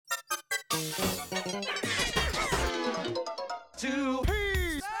Two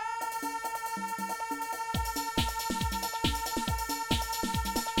P's.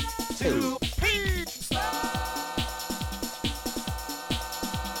 Two P's.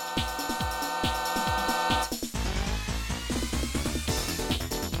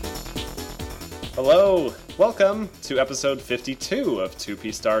 Hello, welcome to episode 52 of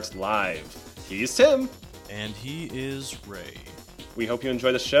 2P Starts Live. He's Tim. And he is Ray. We hope you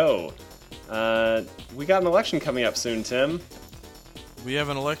enjoy the show. We got an election coming up soon, Tim. We have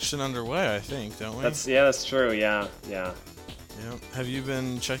an election underway, I think, don't we? That's true. Yeah. Yeah. Have you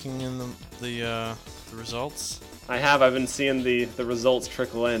been checking in the results? I have. I've been seeing the results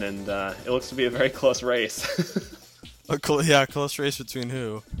trickle in, and it looks to be a very close race. Close race between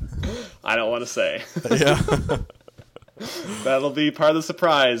who? I don't want to say. Yeah. That'll be part of the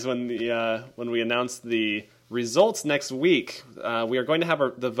surprise when we announce the results next week. We are going to have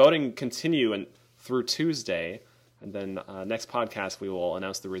the voting continue through Tuesday, and then next podcast we will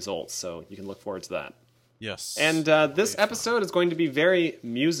announce the results. So you can look forward to that. Yes. And this episode is going to be very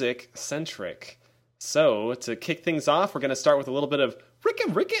music centric. So to kick things off, we're going to start with a little bit of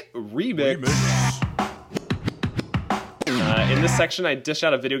Ricket remix. In this section, I dish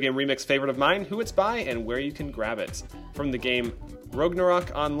out a video game remix favorite of mine, who it's by, and where you can grab it. From the game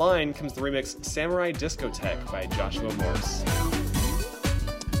Ragnarok Online comes the remix Samurai Discotheque by Joshua Morse.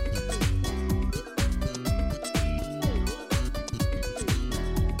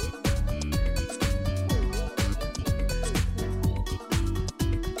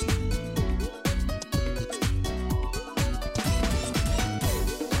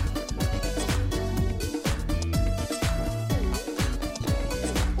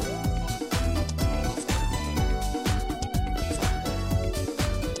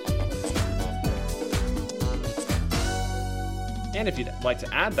 And if you'd like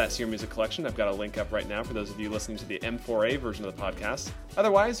to add that to your music collection, I've got a link up right now for those of you listening to the M4A version of the podcast.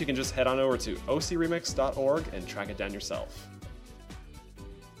 Otherwise, you can just head on over to ocremix.org and track it down yourself.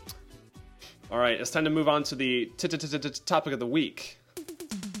 All right, it's time to move on to the topic of the week.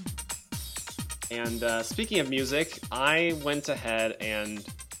 And speaking of music, I went ahead and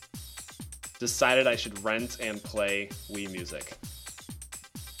decided I should rent and play Wii Music.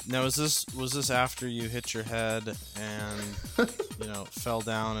 Now, was this after you hit your head and fell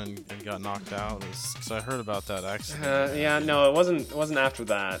down and got knocked out? Because I heard about that accident. No, it wasn't after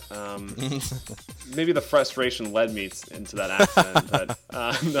that. Maybe the frustration led me into that accident, but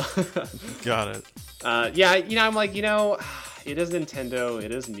no. Got it. I'm like, it is Nintendo,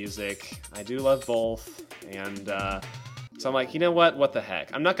 it is music. I do love both, and so I'm like, you know what the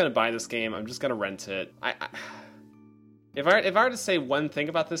heck? I'm not gonna buy this game. I'm just gonna rent it. If I were to say one thing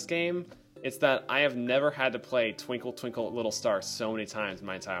about this game, it's that I have never had to play Twinkle Twinkle Little Star so many times in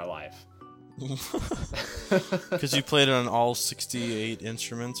my entire life. Because you played it on all 68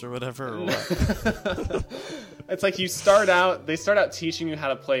 instruments or whatever, or what? It's like they start out teaching you how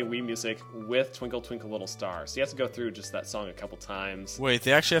to play Wii Music with Twinkle Twinkle Little Star. So you have to go through just that song a couple times. Wait,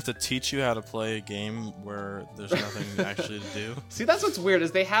 they actually have to teach you how to play a game where there's nothing actually to do? See, that's what's weird,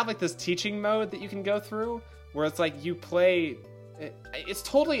 is they have like this teaching mode that you can go through, where it's like you play... It's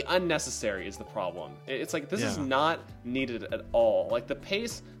totally unnecessary is the problem. It's like, this is not needed at all. Like, the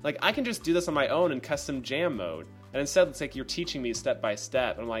pace... Like, I can just do this on my own in custom jam mode. And instead, it's like you're teaching me step by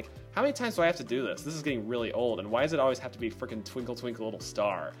step. And I'm like, how many times do I have to do this? This is getting really old. And why does it always have to be freaking Twinkle Twinkle Little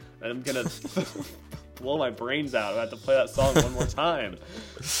Star? And I'm gonna blow my brains out. I have to play that song one more time.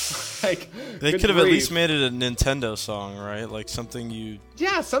 Like, they could have at least made it a Nintendo song, right? Like something you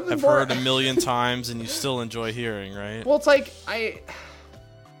something have more... heard a million times and you still enjoy hearing, right? Well, it's like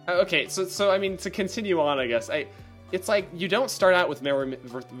okay, so I mean, to continue on, I guess it's like you don't start out with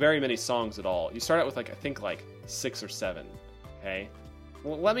very many songs at all. You start out with I think 6 or 7. Okay,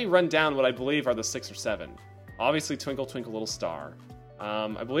 well, let me run down what I believe are the 6 or 7. Obviously, Twinkle Twinkle Little Star.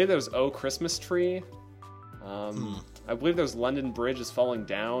 I believe there's Oh Christmas Tree. I believe there's London Bridge is Falling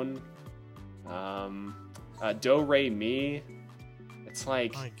Down. Do Re Mi. It's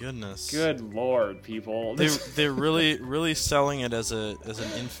like, my goodness, good lord, people. They're really selling it as an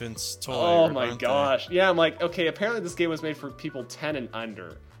infant's toy. Oh my gosh, yeah. I'm like, okay, apparently this game was made for people 10 and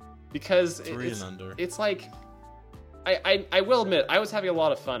under, because 3 and under. It's like, I will admit, I was having a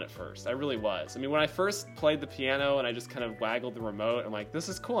lot of fun at first. I really was. I mean, when I first played the piano and I just kind of waggled the remote, I'm like, this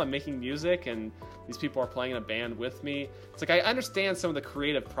is cool. I'm making music and these people are playing in a band with me. It's like, I understand some of the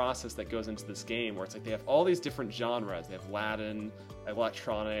creative process that goes into this game, where it's like they have all these different genres. They have Latin,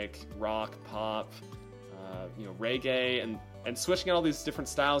 electronic, rock, pop, reggae, and switching out all these different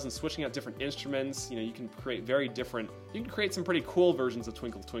styles and switching out different instruments. You can create you can create some pretty cool versions of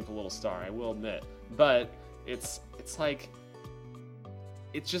Twinkle Twinkle Little Star, I will admit. But it's like,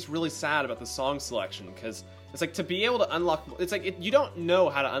 it's just really sad about the song selection, because it's like, to be able to unlock, it's like, you don't know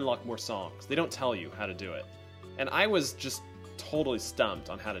how to unlock more songs. They don't tell you how to do it. And I was just totally stumped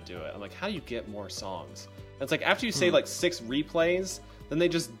on how to do it. I'm like, how do you get more songs? And it's like, after you save like 6 replays, then they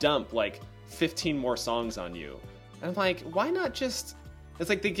just dump like 15 more songs on you. And I'm like, why not just... It's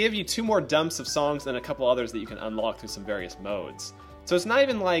like they give you 2 more dumps of songs and a couple others that you can unlock through some various modes. So it's not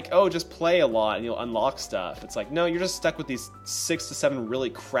even like, oh, just play a lot and you'll unlock stuff. It's like, no, you're just stuck with these 6 to 7 really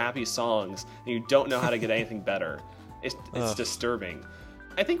crappy songs and you don't know how to get anything better. It's disturbing.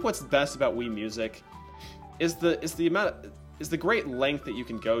 I think what's best about Wii Music is the great length that you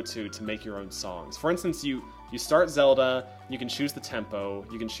can go to make your own songs. For instance, you start Zelda, you can choose the tempo,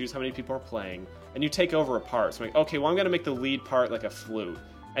 you can choose how many people are playing, and you take over a part. So like, okay, well, I'm going to make the lead part like a flute,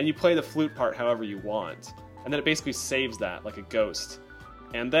 and you play the flute part however you want, and then it basically saves that like a ghost.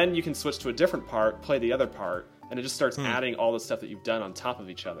 And then you can switch to a different part, play the other part, and it just starts adding all the stuff that you've done on top of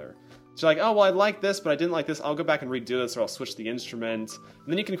each other. So you're like, oh, well, I like this, but I didn't like this. I'll go back and redo this, or I'll switch the instrument. And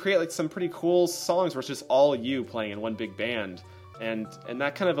then you can create like some pretty cool songs where it's just all you playing in one big band. And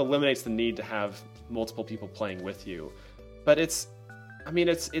that kind of eliminates the need to have multiple people playing with you. But it's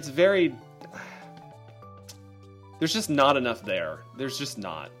very... There's just not enough there. There's just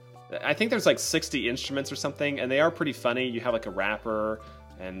not. I think there's like 60 instruments or something, and they are pretty funny. You have like a rapper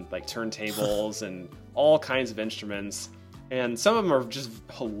and like turntables and all kinds of instruments. And some of them are just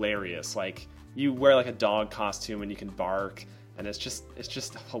hilarious. Like, you wear like a dog costume and you can bark, and it's just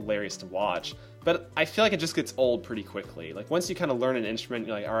hilarious to watch. But I feel like it just gets old pretty quickly. Like, once you kind of learn an instrument,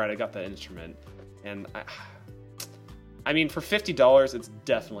 you're like, all right, I got that instrument. And I mean, for $50, it's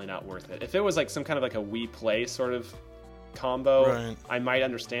definitely not worth it. If it was like some kind of like a Wii Play sort of combo, right, I might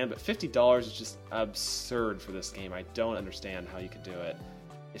understand. But $50 is just absurd for this game. I don't understand how you could do it.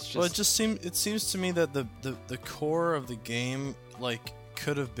 It's just... Well, it seems to me that the core of the game like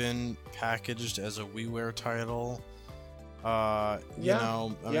could have been packaged as a WiiWare title. You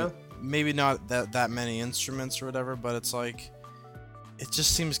know, I mean, maybe not that many instruments or whatever, but it's like, it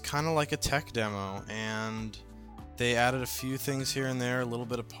just seems kind of like a tech demo, and they added a few things here and there, a little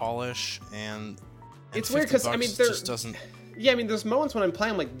bit of polish, and it's weird because I mean, there just doesn't. Yeah, I mean, there's moments when I'm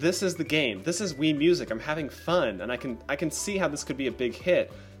playing, I'm like, this is the game. This is Wii Music. I'm having fun, and I can see how this could be a big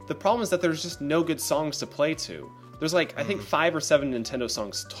hit. The problem is that there's just no good songs to play to. There's like, I think 5 or 7 Nintendo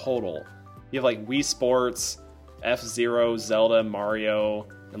songs total. You have like Wii Sports, F-Zero, Zelda, Mario,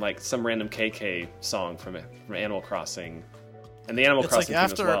 and like some random KK song from Animal Crossing. And the Animal Crossing like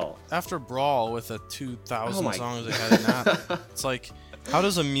theme as well. After Brawl with the 2,000 songs they had in that, it's like, how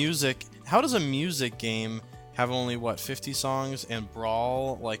does a music game have only 50 songs, and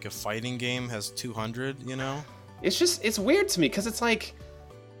Brawl, like a fighting game, has 200? You know, it's weird to me because it's like,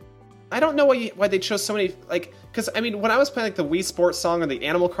 I don't know why they chose so many, like, because I mean, when I was playing like the Wii Sports song or the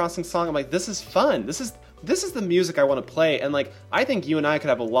Animal Crossing song, I'm like, this is fun. This is the music I want to play, and like, I think you and I could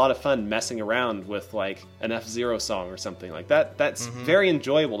have a lot of fun messing around with like an F-Zero song or something like that. That's very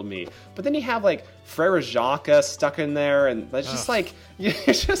enjoyable to me. But then you have like Frere Jacques stuck in there, and it's just like,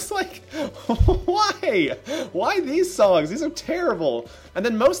 it's just like, why these songs? These are terrible. And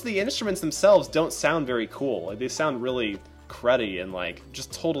then most of the instruments themselves don't sound very cool. Like, they sound really cruddy and like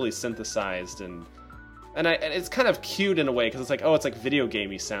just totally synthesized, and it's kind of cute in a way because it's like, oh, it's like video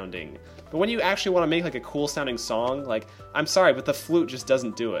gamey sounding. But when you actually want to make like a cool sounding song, like, I'm sorry, but the flute just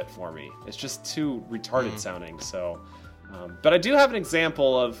doesn't do it for me. It's just too retarded sounding. So, but I do have an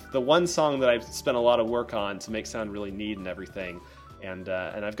example of the one song that I've spent a lot of work on to make sound really neat and everything, and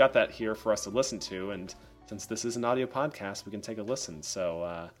I've got that here for us to listen to. And since this is an audio podcast, we can take a listen.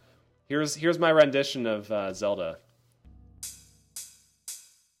 So here's my rendition of Zelda.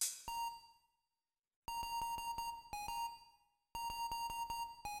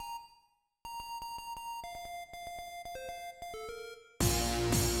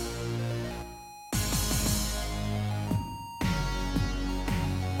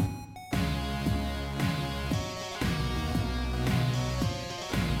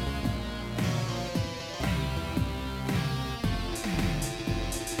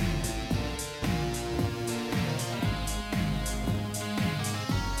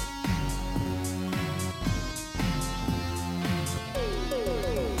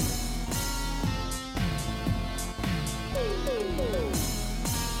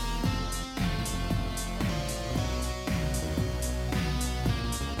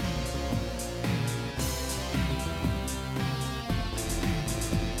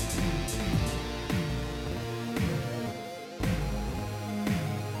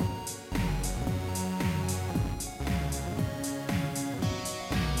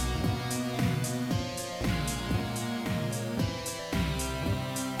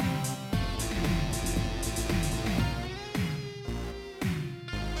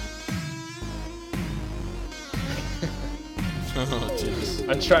 Jeez.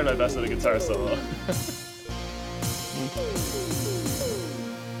 I'm trying my best at a guitar solo.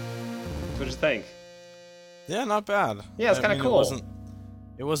 What did you think? Yeah, not bad. Yeah, it's kind of cool.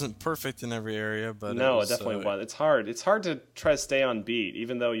 It wasn't perfect in every area, but no, it definitely was. It's hard. It's hard to try to stay on beat,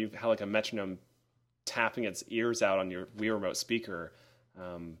 even though you have like a metronome tapping its ears out on your Wii Remote speaker.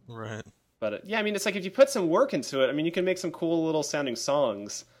 Right. But yeah, I mean, it's like if you put some work into it, I mean, you can make some cool little sounding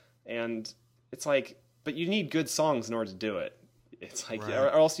songs, and it's like, but you need good songs in order to do it. It's like, right. or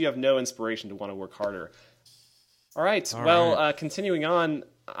else you have no inspiration to want to work harder. All right. Well, continuing on,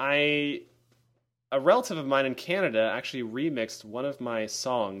 a relative of mine in Canada actually remixed one of my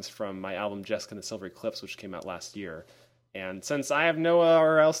songs from my album Jessica and the Silver Eclipse, which came out last year. And since I have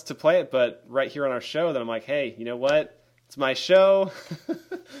nowhere else to play it but right here on our show, then I'm like, hey, you know what? It's my show,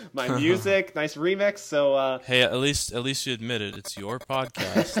 my music, nice remix. So hey, at least you admit it. It's your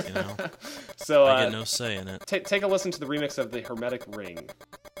podcast, you know. So I get no say in it. Take a listen to the remix of the Hermetic Ring.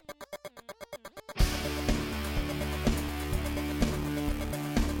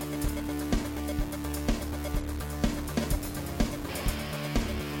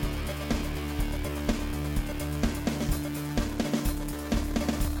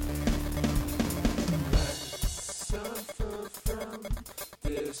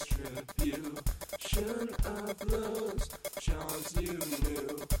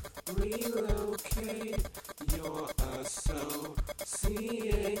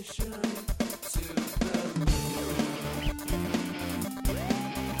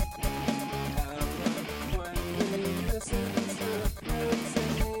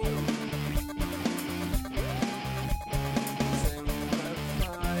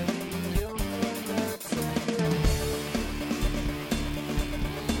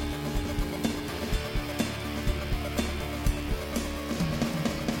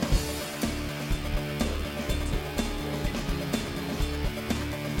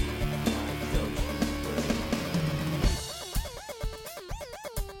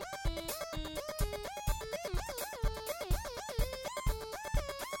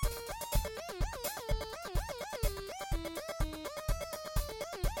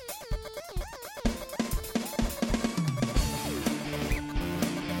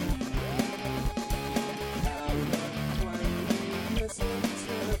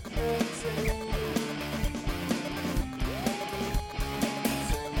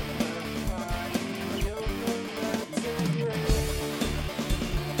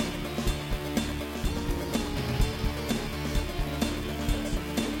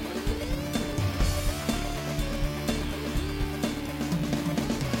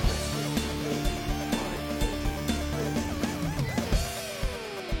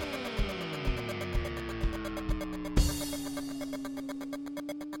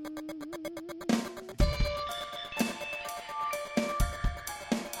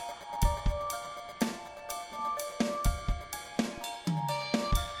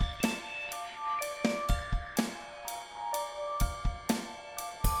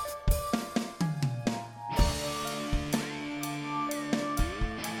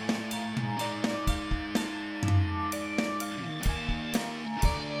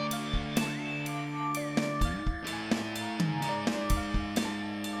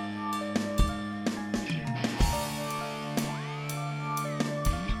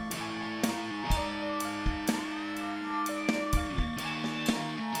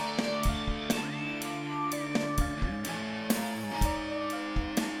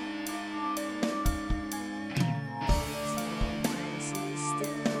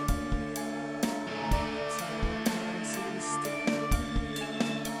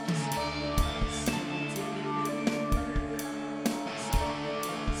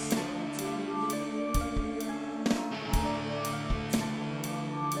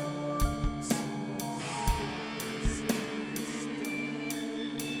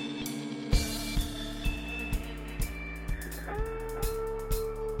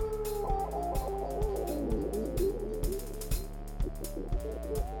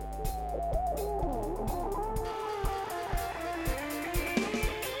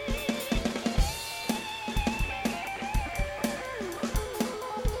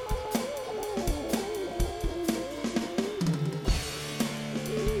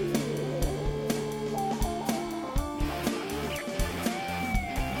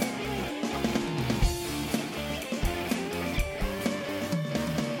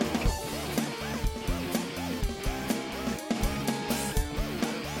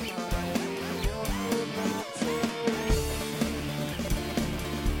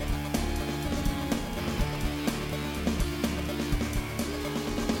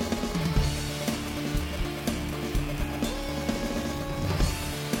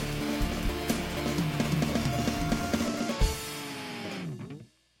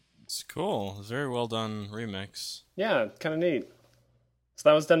 Cool. Very well done remix. Yeah, kind of neat. So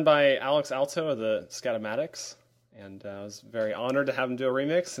that was done by Alex Alto of the Scatomatics, and I was very honored to have him do a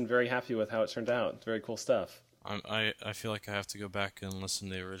remix and very happy with how it turned out. It's very cool stuff. I feel like I have to go back and listen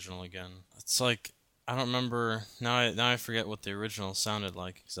to the original again. It's like, I don't remember, now I forget what the original sounded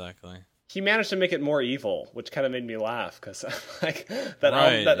like exactly. He managed to make it more evil, which kind of made me laugh, because like that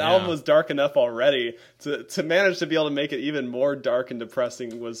album was dark enough already. To manage to be able to make it even more dark and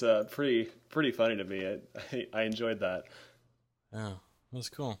depressing was pretty funny to me. I enjoyed that. Yeah, it was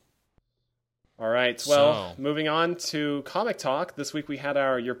cool. All right, well, moving on to Comic Talk. This week we had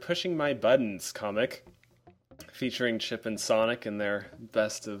our You're Pushing My Buttons comic, featuring Chip and Sonic in their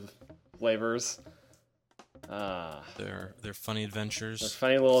best of flavors. Their funny adventures. Their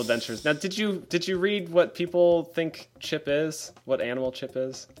funny little adventures. Now, did you read what people think Chip is? What animal Chip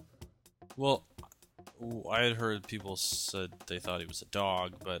is? Well, I had heard people said they thought he was a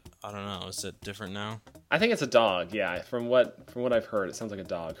dog, but I don't know. Is it different now? I think it's a dog. Yeah, from what I've heard, it sounds like a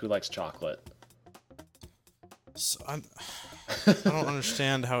dog who likes chocolate. So I don't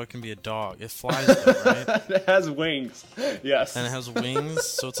understand how it can be a dog. It flies, though, right? It has wings. Yes. And it has wings,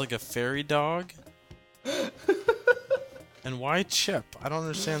 so it's like a fairy dog. And why Chip? I don't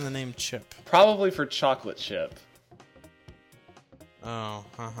understand the name Chip. Probably for chocolate chip. Oh,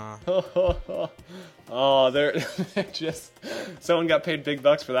 Oh, they're just... Someone got paid big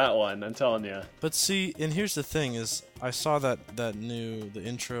bucks for that one, I'm telling you. But see, and here's the thing, is I saw the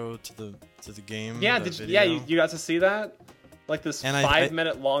intro to the game. Yeah, you got to see that? Like this and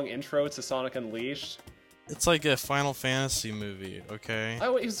 5-minute long intro to Sonic Unleashed? It's like a Final Fantasy movie, okay?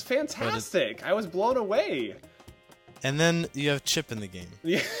 Oh, it was fantastic. I was blown away. And then you have Chip in the game.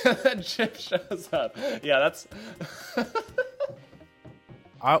 Yeah, then Chip shows up. Yeah, that's...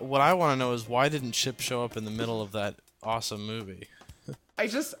 What I want to know is why didn't Chip show up in the middle of that awesome movie? I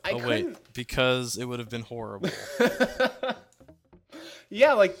couldn't... Wait, because it would have been horrible.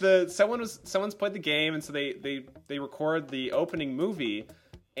 Yeah, like someone's played the game, and so they record the opening movie,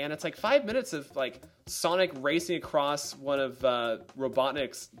 and it's like 5 minutes of like Sonic racing across one of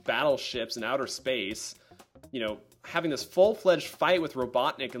Robotnik's battleships in outer space, you know, having this full-fledged fight with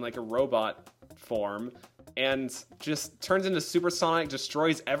Robotnik in like a robot form, and just turns into Super Sonic,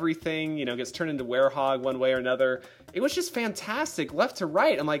 destroys everything, you know, gets turned into Werehog one way or another. It was just fantastic, left to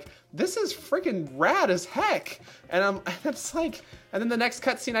right. I'm like, this is freaking rad as heck. And it's like, and then the next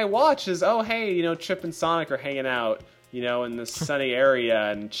cutscene I watch is, oh hey, you know, Chip and Sonic are hanging out, you know, in this sunny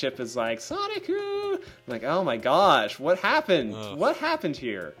area, and Chip is like, Sonic, ooh! I'm like, oh my gosh, what happened? Ugh. What happened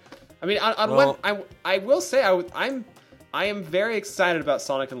here? I mean, I will say I am very excited about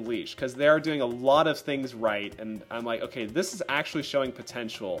Sonic Unleashed because they are doing a lot of things right, and I'm like, okay, this is actually showing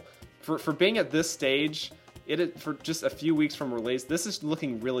potential for being at this stage. For just a few weeks from release, this is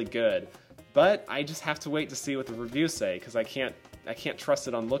looking really good. But I just have to wait to see what the reviews say because I can't trust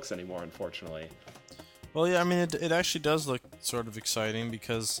it on looks anymore, unfortunately. Well, yeah, I mean, it actually does look sort of exciting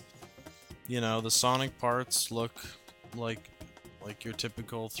because, you know, the Sonic parts look like your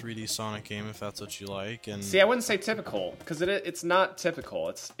typical 3D Sonic game, if that's what you like. And see, I wouldn't say typical because it's not typical.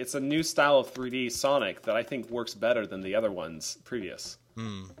 It's a new style of 3D Sonic that I think works better than the other ones previous.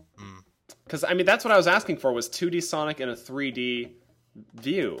 Because I mean, that's what I was asking for was 2D Sonic in a 3D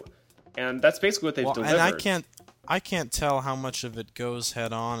view, and that's basically what they've delivered. And I can't tell how much of it goes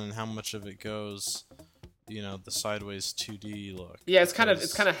head on and how much of it goes, you know, the sideways 2D look. Yeah, it's kind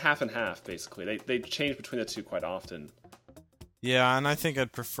of half and half basically. They change between the two quite often. Yeah, and I think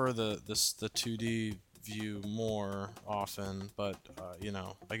I'd prefer the 2D view more often, but you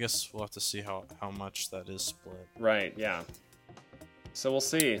know, I guess we'll have to see how much that is split. Right. Yeah. So we'll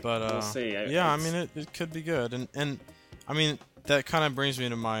see. But we'll see. I mean, it could be good, and I mean that kind of brings me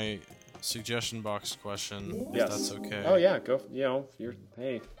to my suggestion box question. Yes. If that's okay. Oh yeah, go. You know,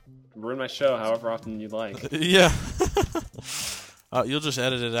 ruin my show however often you'd like. Yeah. You'll just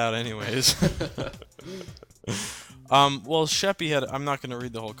edit it out anyways. Well, Sheppy had... I'm not going to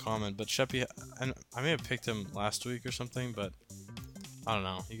read the whole comment, but Sheppy... And I may have picked him last week or something, but... I don't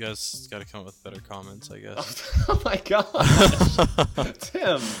know. You guys got to come up with better comments, I guess. Oh my gosh!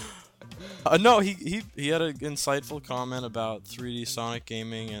 Tim! No, he had an insightful comment about 3D Sonic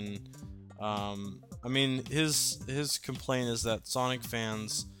gaming, and... I mean, his complaint is that Sonic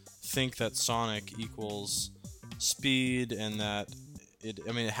fans think that Sonic equals speed, and that...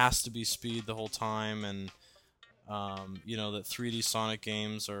 it has to be speed the whole time, and... you know, that 3D Sonic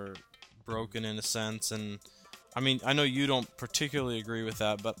games are broken in a sense, and I mean, I know you don't particularly agree with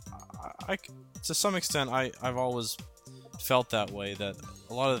that, but I to some extent, I've always felt that way, that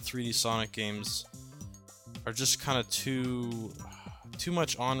a lot of the 3D Sonic games are just kind of too too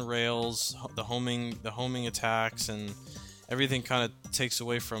much on rails, the homing attacks, and everything kind of takes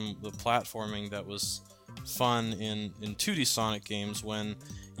away from the platforming that was fun in 2D Sonic games. When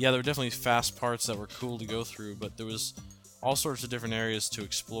there were definitely fast parts that were cool to go through, but there was all sorts of different areas to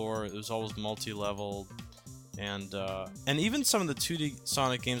explore. It was always multi-level, and even some of the 2D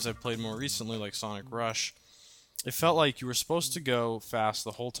Sonic games I've played more recently, like Sonic Rush, it felt like you were supposed to go fast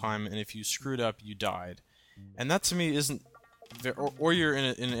the whole time, and if you screwed up, you died. And that to me isn't, or you're in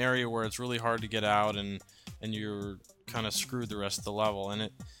an area where it's really hard to get out, and you're kind of screwed the rest of the level, and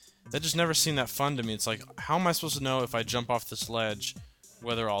that just never seemed that fun to me. It's like, how am I supposed to know if I jump off this ledge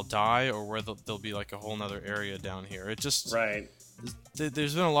whether I'll die or whether there'll be like a whole nother area down here? It just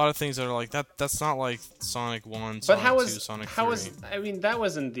there's been a lot of things that are like that. That's not like Sonic 1, Sonic 2, Sonic 3. I mean, that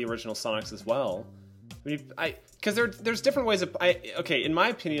was in the original Sonics as well. I mean, because there's different ways of. Okay, in my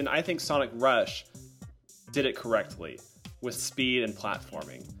opinion, I think Sonic Rush did it correctly with speed and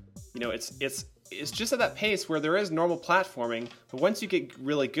platforming. You know, it's just at that pace where there is normal platforming, but once you get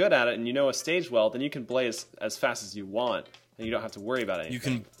really good at it and you know a stage well, then you can blaze as fast as you want, and you don't have to worry about anything. You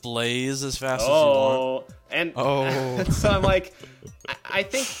can blaze as fast as you want. And so I'm like, I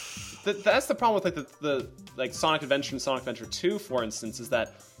think that's the problem with like the like Sonic Adventure and Sonic Adventure 2, for instance, is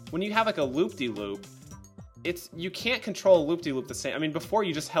that when you have like a loop-de-loop, you can't control a loop-de-loop the same. I mean, before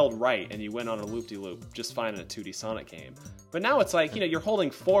you just held right and you went on a loop-de-loop just fine in a 2D Sonic game. But now it's like, you're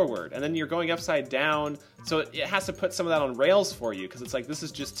holding forward and then you're going upside down, so it has to put some of that on rails for you, because it's like, this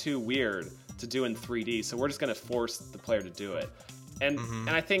is just too weird to do in 3D, so we're just going to force the player to do it. And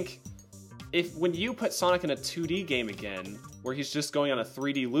I think when you put Sonic in a 2D game again, where he's just going on a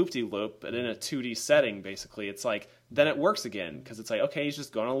 3D loop-de-loop, but in a 2D setting, basically, it's like, then it works again, because it's like, okay, he's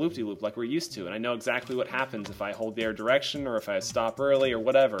just going on a loop-de-loop like we're used to, and I know exactly what happens if I hold the air direction, or if I stop early, or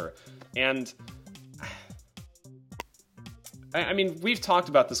whatever. And I mean, we've talked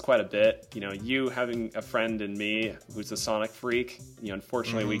about this quite a bit, you having a friend in me who's a Sonic freak,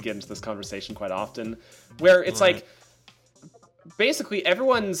 unfortunately we get into this conversation quite often, where it's like, basically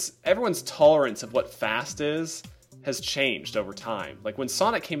everyone's tolerance of what fast is has changed over time. Like when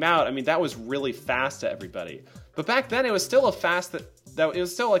Sonic came out, I mean, that was really fast to everybody. But back then it was still a fast that it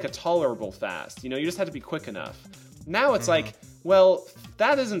was still like a tolerable fast. You just had to be quick enough. Now it's like, well,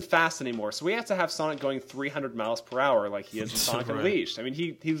 that isn't fast anymore. So we have to have Sonic going 300 miles per hour like he is in Sonic Unleashed. I mean,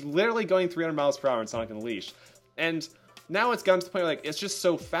 he's literally going 300 miles per hour in Sonic Unleashed. And now it's gotten to the point where like it's just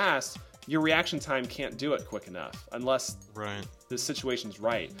so fast, your reaction time can't do it quick enough unless the situation's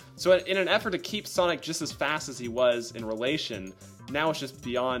right. So in an effort to keep Sonic just as fast as he was in relation, now it's just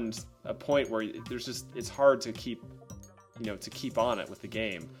beyond a point where it's hard to keep on it with the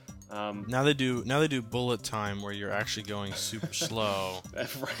game. Now they do bullet time where you're actually going super slow,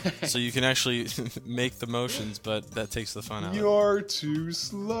 so you can actually make the motions, but that takes the fun out. You're too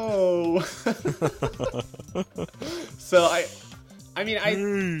slow. So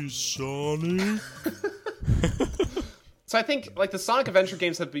hey, Sonic. So I think like the Sonic Adventure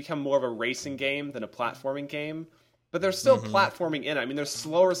games have become more of a racing game than a platforming game, but there's still platforming in it. I mean, there's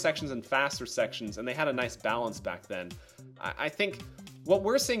slower sections and faster sections, and they had a nice balance back then. I think what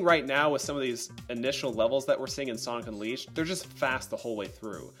we're seeing right now with some of these initial levels that we're seeing in Sonic Unleashed, they're just fast the whole way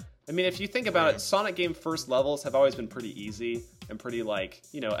through. I mean, if you think about it, Sonic game first levels have always been pretty easy and pretty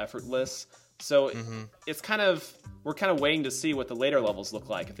effortless. So it's we're kind of waiting to see what the later levels look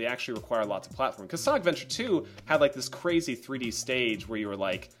like if they actually require lots of platform. Because Sonic Adventure 2 had like this crazy 3D stage where you were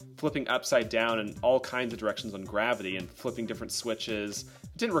like flipping upside down in all kinds of directions on gravity and flipping different switches.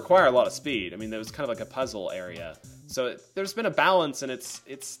 It didn't require a lot of speed. I mean, it was kind of like a puzzle area. So there's been a balance, and it's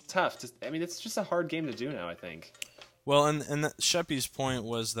tough. It's just a hard game to do now, I think. Well, and Sheppy's point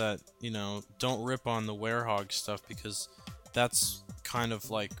was that, don't rip on the Werehog stuff, because that's kind of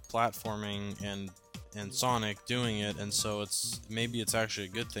like platforming and Sonic doing it, and so maybe it's actually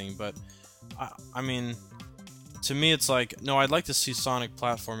a good thing. But I mean, to me, it's like, no, I'd like to see Sonic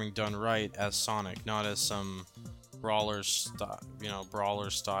platforming done right as Sonic, not as some brawler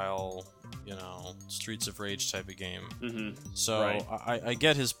style, Streets of Rage type of game. So I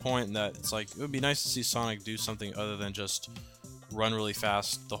get his point that it's like, it would be nice to see Sonic do something other than just run really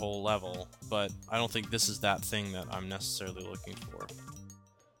fast the whole level, but I don't think this is that thing that I'm necessarily looking for.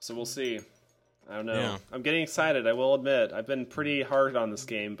 So we'll see. I don't know. Yeah. I'm getting excited, I will admit. I've been pretty hard on this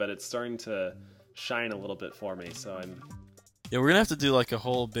game, but it's starting to shine a little bit for me, so I'm... Yeah, we're gonna have to do like a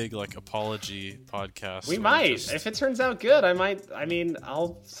whole big like apology podcast. We might. If it turns out good,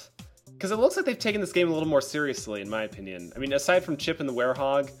 I'll... Because it looks like they've taken this game a little more seriously, in my opinion. I mean, aside from Chip and the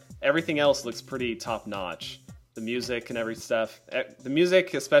Werehog, everything else looks pretty top-notch. The music and every stuff. The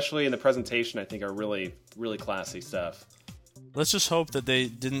music, especially in the presentation, I think are really, really classy stuff. Let's just hope that they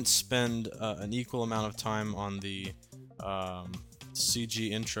didn't spend an equal amount of time on the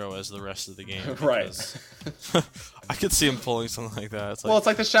CG intro as the rest of the game. Right. I could see him pulling something like that. It's like, well, it's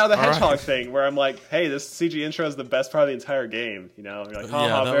like the Shadow the Hedgehog right. thing, where I'm like, hey, this CG intro is the best part of the entire game. You know, you're like,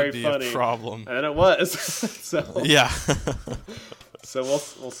 haha, that very would be funny. a problem. And then it was. So Yeah. so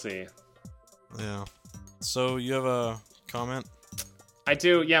we'll see. Yeah. So you have a comment? I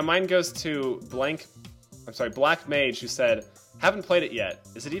do. Yeah, mine goes to Black Mage, who said, haven't played it yet.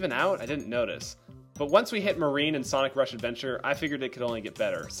 Is it even out? I didn't notice. But once we hit Marine and Sonic Rush Adventure, I figured it could only get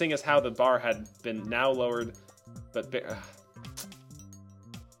better, seeing as how the bar had been now lowered,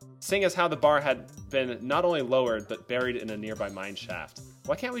 seeing as how the bar had been not only lowered, but buried in a nearby mine shaft.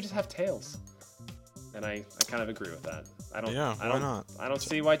 Why can't we just have Tails? And I kind of agree with that. Why not? I don't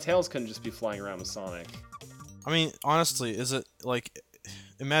see why Tails couldn't just be flying around with Sonic. I mean, honestly, is it like,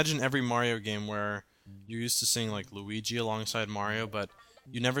 imagine every Mario game where you're used to seeing like Luigi alongside Mario, but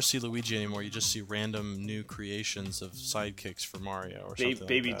you never see Luigi anymore. You just see random new creations of sidekicks for Mario or something.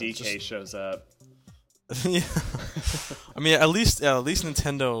 Baby like that. DK shows up. Yeah. I mean, at least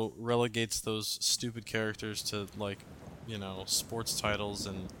Nintendo relegates those stupid characters to like, you know, sports titles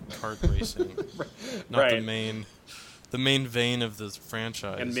and kart racing, not Right. the main vein of the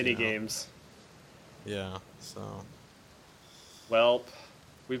franchise. And mini games. Yeah. So. Well,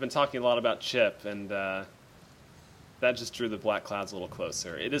 we've been talking a lot about Chip, and that just drew the black clouds a little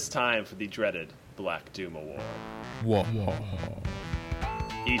closer. It is time for the dreaded Black Doom Award.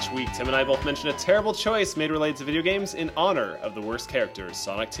 Each week, Tim and I both mention a terrible choice made related to video games in honor of the worst characters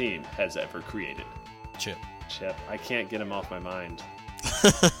Sonic Team has ever created. Chip. I can't get him off my mind.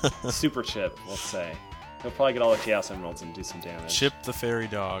 Super Chip, let's say. He'll probably get all the Chaos Emeralds and do some damage. Chip the fairy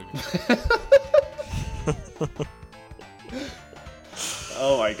dog.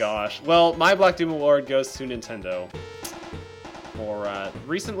 Oh my gosh. Well, my Black Doom Award goes to Nintendo. For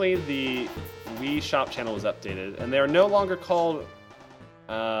recently, the Wii Shop channel was updated, and they are no longer called.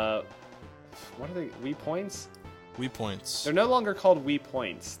 What are they? Wii Points? Wii Points. They're no longer called Wii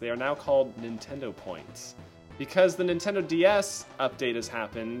Points. They are now called Nintendo Points. Because the Nintendo DS update has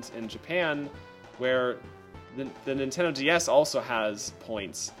happened in Japan, where the Nintendo DS also has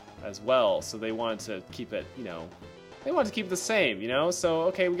points as well, so they wanted to keep it, you know, they wanted to keep it the same, you know? So,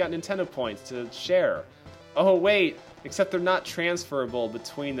 okay, we got Nintendo points to share. Oh, wait, except they're not transferable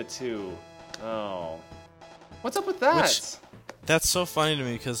between the two. Oh. What's up with that? That's so funny to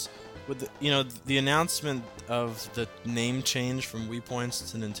me, because with the announcement of the name change from Wii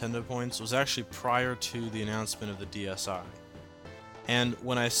Points to Nintendo Points was actually prior to the announcement of the DSi. And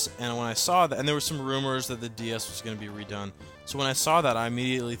when I saw that, and there were some rumors that the DS was going to be redone, so when I saw that, I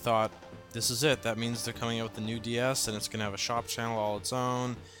immediately thought, this is it. That means they're coming out with the new DS, and it's going to have a shop channel all its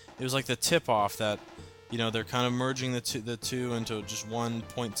own. It was like the tip-off that, you know, they're kind of merging the two into just one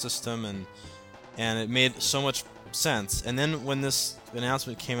point system, and it made so much sense. And then when this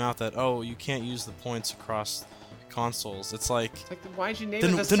announcement came out that, oh, you can't use the points across consoles, it's like why'd you name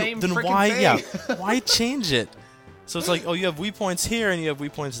it the same then frickin' why thing? yeah why change it? So it's like, oh, you have Wii Points here and you have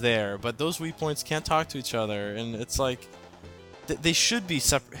Wii Points there, but those Wii Points can't talk to each other, and it's like they should be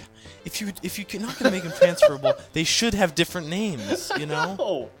separate. If you're not gonna make them transferable, they should have different names, you know?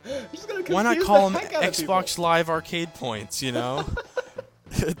 No. You're just gonna Why not confuse call the them heck out of Xbox people. Live Arcade Points, you know?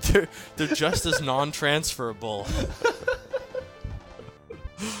 they're just as non-transferable.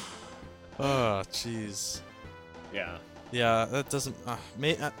 Oh, jeez. Yeah. Yeah, that doesn't.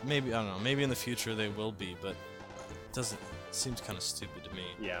 Maybe I don't know. Maybe in the future they will be, but it doesn't. It seems kind of stupid to me.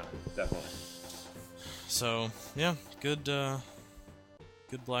 Yeah, definitely. So yeah, good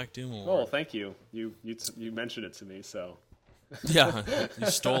Black Doom award. Oh, thank you. You mentioned it to me, so. Yeah, you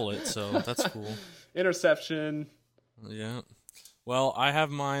stole it, so that's cool. Interception. Yeah. Well, I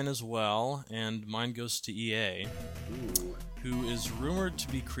have mine as well, and mine goes to EA, Ooh. who is rumored to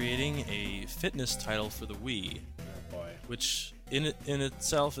be creating a fitness title for the Wii, Oh boy. which in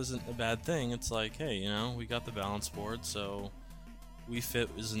itself isn't a bad thing. It's like, hey, you know, we got the balance board, so Wii Fit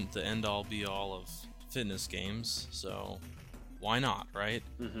isn't the end-all be-all of fitness games, so why not, right?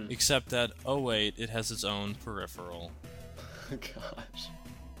 Mm-hmm. Except that, oh wait, it has its own peripheral. Gosh.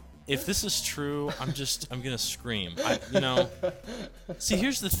 If this is true, I'm gonna scream. See,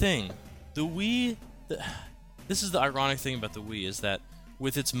 here's the thing. The Wii, this is the ironic thing about the Wii, is that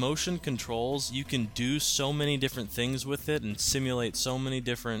with its motion controls, you can do so many different things with it and simulate so many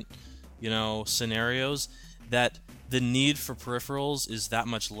different, scenarios that the need for peripherals is that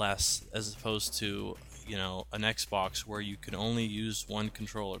much less as opposed to, an Xbox where you can only use one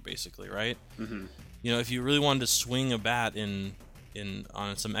controller, basically, right? Mm-hmm. If you really wanted to swing a bat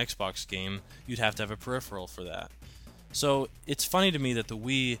on some Xbox game, you'd have to have a peripheral for that. So it's funny to me that the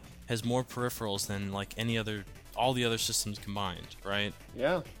Wii has more peripherals than like all the other systems combined, right?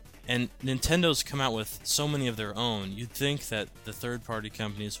 Yeah. And Nintendo's come out with so many of their own. You'd think that the third-party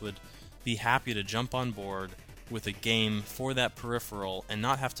companies would be happy to jump on board with a game for that peripheral and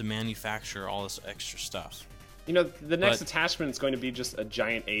not have to manufacture all this extra stuff. You know, the next attachment is going to be just a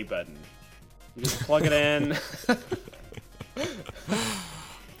giant A button. You just plug it in.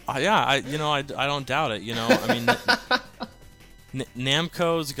 Yeah, I don't doubt it. I mean,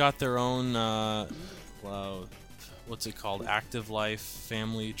 Namco's got their own, what's it called? Active Life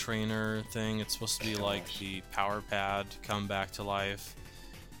Family Trainer thing. It's supposed to be like the Power Pad come back to life.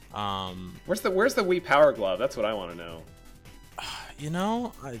 Where's the Wii Power Glove? That's what I want to know.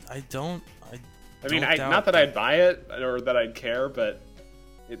 I don't. I mean, not that I'd buy it or that I'd care, but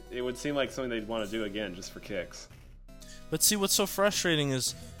it would seem like something they'd want to do again just for kicks. But see, what's so frustrating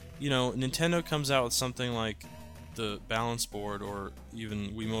is, Nintendo comes out with something like the Balance Board or even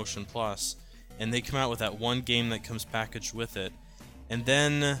Wii Motion Plus, and they come out with that one game that comes packaged with it, and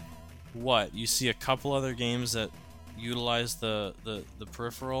then what? You see a couple other games that utilize the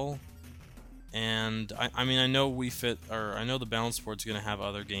peripheral, and I mean, I know I know the Balance Board's going to have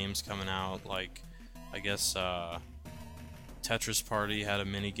other games coming out, like I guess Tetris Party had a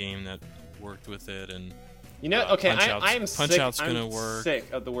mini game that worked with it, and okay, I'm sick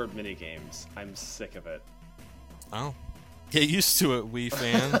of the word mini games. I'm sick of it. Oh, get used to it, Wii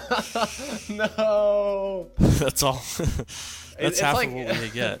fan. No, that's all. That's half of what we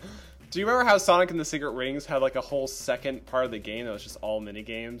get. Do you remember how Sonic and the Secret Rings had like a whole second part of the game that was just all mini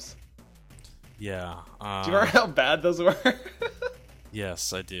games? Yeah. Do you remember how bad those were?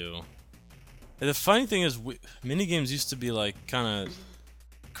 Yes, I do. And the funny thing is, mini games used to be like kind of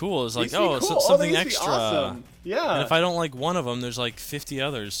cool. It's like, cool. something extra. Awesome. Yeah. And if I don't like one of them, there's like 50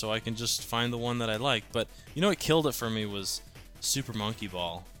 others, so I can just find the one that I like. But what killed it for me was Super Monkey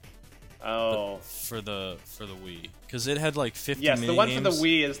Ball. Oh. For the Wii, because it had like 50. Yes, the one games. For the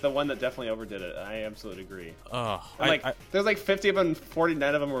Wii is the one that definitely overdid it. I absolutely agree. Oh, there's like 50 of them, and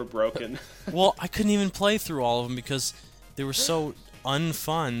 49 of them were broken. Well, I couldn't even play through all of them because they were so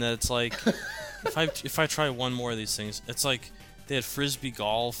unfun that it's like, if I try one more of these things, it's like they had frisbee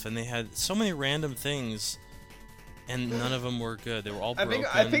golf and they had so many random things, and none of them were good. They were all broken.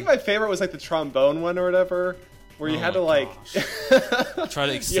 I think my favorite was like the trombone one or whatever. Where you had to like try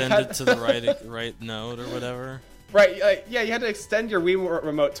to extend it to the right note or whatever. Right, yeah, you had to extend your Wii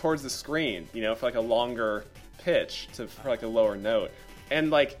remote towards the screen, for like a longer pitch for like a lower note, and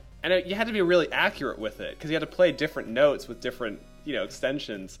you had to be really accurate with it because you had to play different notes with different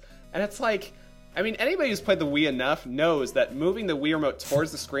extensions, and it's like, I mean, anybody who's played the Wii enough knows that moving the Wii remote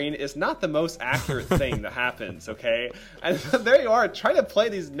towards the screen is not the most accurate thing that happens. Okay, and there you are trying to play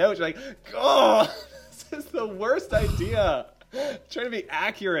these notes, you're like, oh. This is the worst idea. Trying to be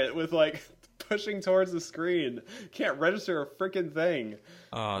accurate with like pushing towards the screen. Can't register a freaking thing.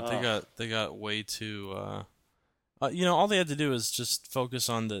 They got way too. All they had to do is just focus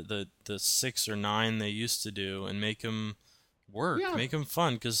on the 6 or 9 they used to do and make them work, make them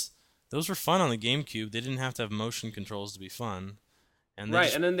fun, because those were fun on the GameCube. They didn't have to have motion controls to be fun. And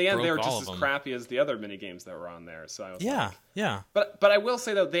and in the end, they were just as crappy as the other mini games that were on there. So I was yeah. But I will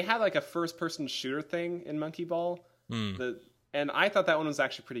say though, they had like a first-person shooter thing in Monkey Ball, and I thought that one was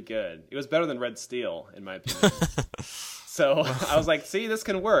actually pretty good. It was better than Red Steel, in my opinion. So I was like, see, this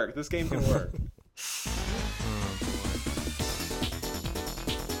can work. This game can work.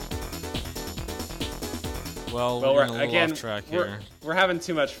 Well, we're a little off track here. We're having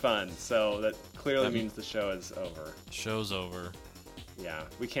too much fun, so that clearly means the show is over. Show's over. Yeah,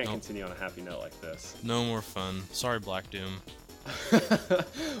 we can't continue on a happy note like this. No more fun. Sorry, Black Doom.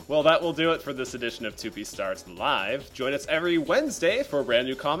 Well, that will do it for this edition of 2P Starts Live. Join us every Wednesday for a brand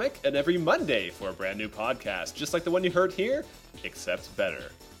new comic and every Monday for a brand new podcast, just like the one you heard here, except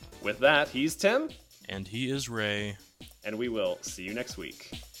better. With that, he's Tim. And he is Ray. And we will see you next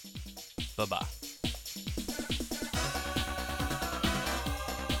week. Bye-bye.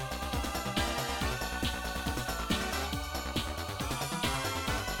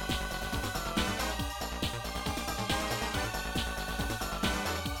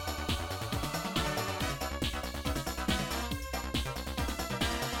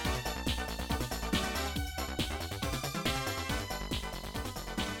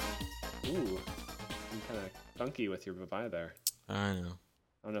 Funky with your bye there. I know.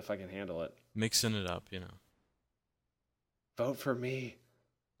 I don't know if I can handle it. Mixing it up, Vote for me.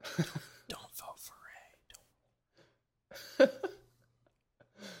 Don't.